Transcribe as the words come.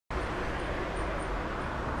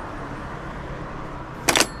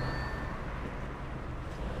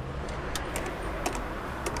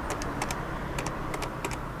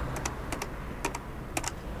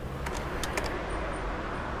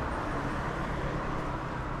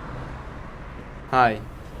Hi,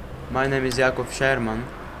 my name is Yakov Sherman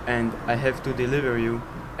and I have to deliver you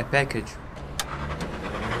a package.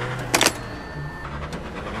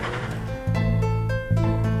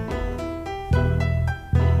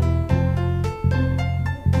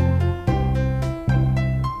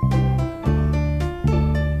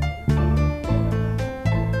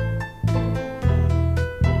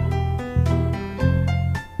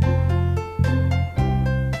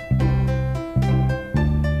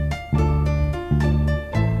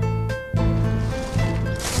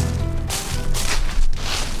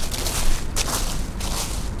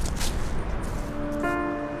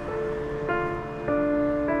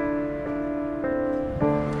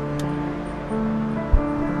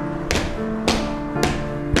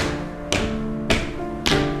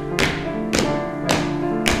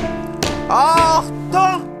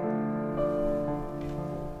 Achtung!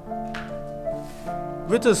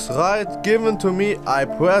 With this right given to me, I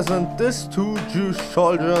present these two Jewish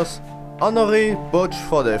soldiers honorary butch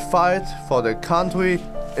for their fight for the country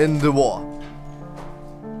in the war.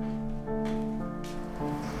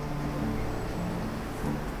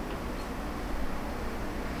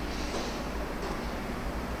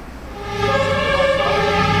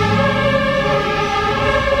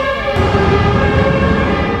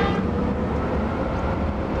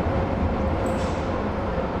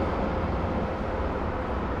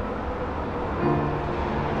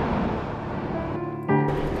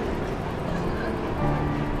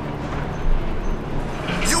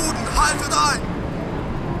 Haltet ein!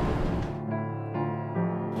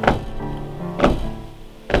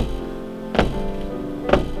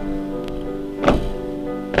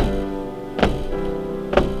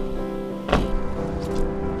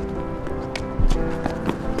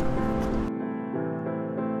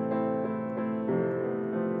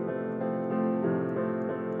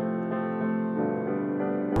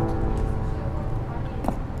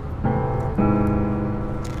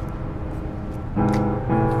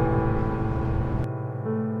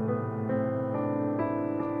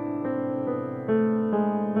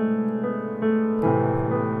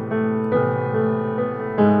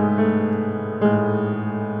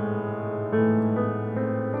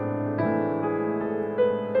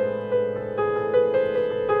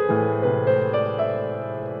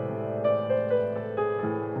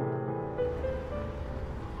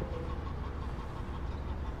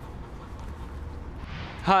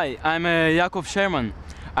 Hi, I'm Yakov Sherman.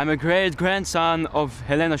 I'm a great-grandson of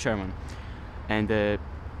Helena Sherman. And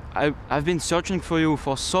I've been searching for you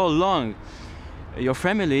for so long. Your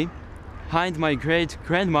family hired my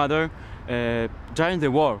great-grandmother during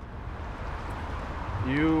the war.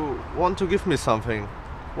 You want to give me something.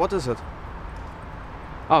 What is it?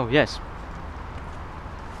 Oh, yes.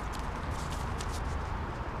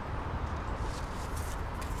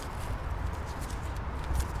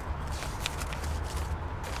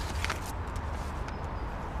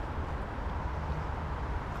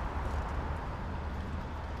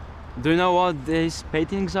 Do you know what these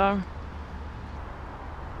paintings are?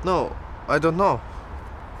 No, I don't know.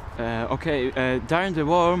 During the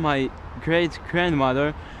war, my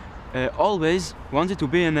great-grandmother always wanted to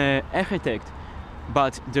be an architect,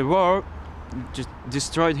 but the war just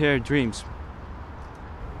destroyed her dreams.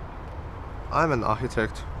 I'm an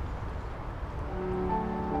architect.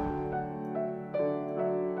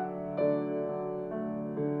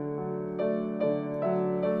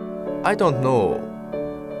 I don't know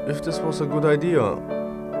if this was a good idea.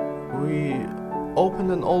 We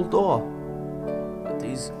opened an old door. But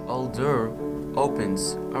this old door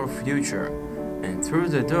opens our future, and through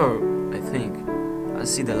the door, I think, I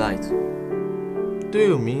see the light. Do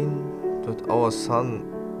you mean that our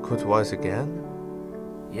sun could rise again?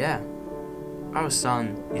 Yeah, our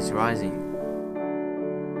sun is rising.